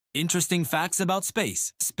Interesting facts about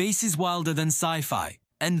space. Space is wilder than sci-fi,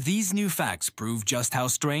 and these new facts prove just how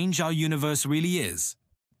strange our universe really is.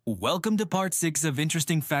 Welcome to part 6 of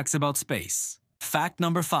Interesting Facts About Space. Fact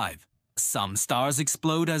number 5. Some stars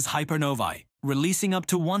explode as hypernovae, releasing up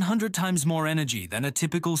to 100 times more energy than a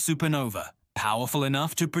typical supernova, powerful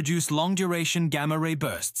enough to produce long-duration gamma-ray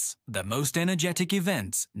bursts, the most energetic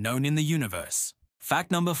events known in the universe.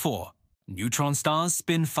 Fact number 4. Neutron stars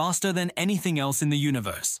spin faster than anything else in the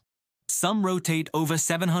universe. Some rotate over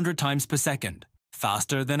 700 times per second,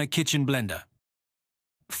 faster than a kitchen blender.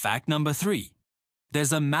 Fact number 3.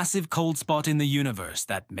 There's a massive cold spot in the universe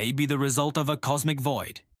that may be the result of a cosmic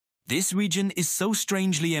void. This region is so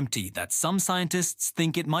strangely empty that some scientists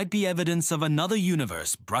think it might be evidence of another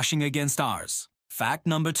universe brushing against ours. Fact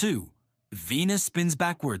number 2. Venus spins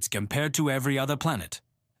backwards compared to every other planet.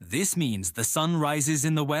 This means the sun rises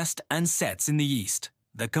in the west and sets in the east,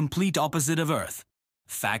 the complete opposite of Earth.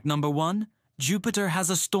 Fact number 1. Jupiter has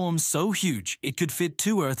a storm so huge it could fit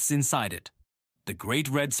 2 Earths inside it. The Great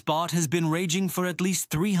Red Spot has been raging for at least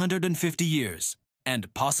 350 years,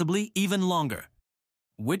 and possibly even longer.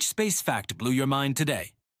 Which space fact blew your mind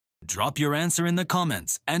today? Drop your answer in the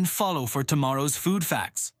comments and follow for tomorrow's food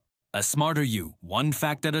facts. A smarter you, one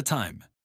fact at a time.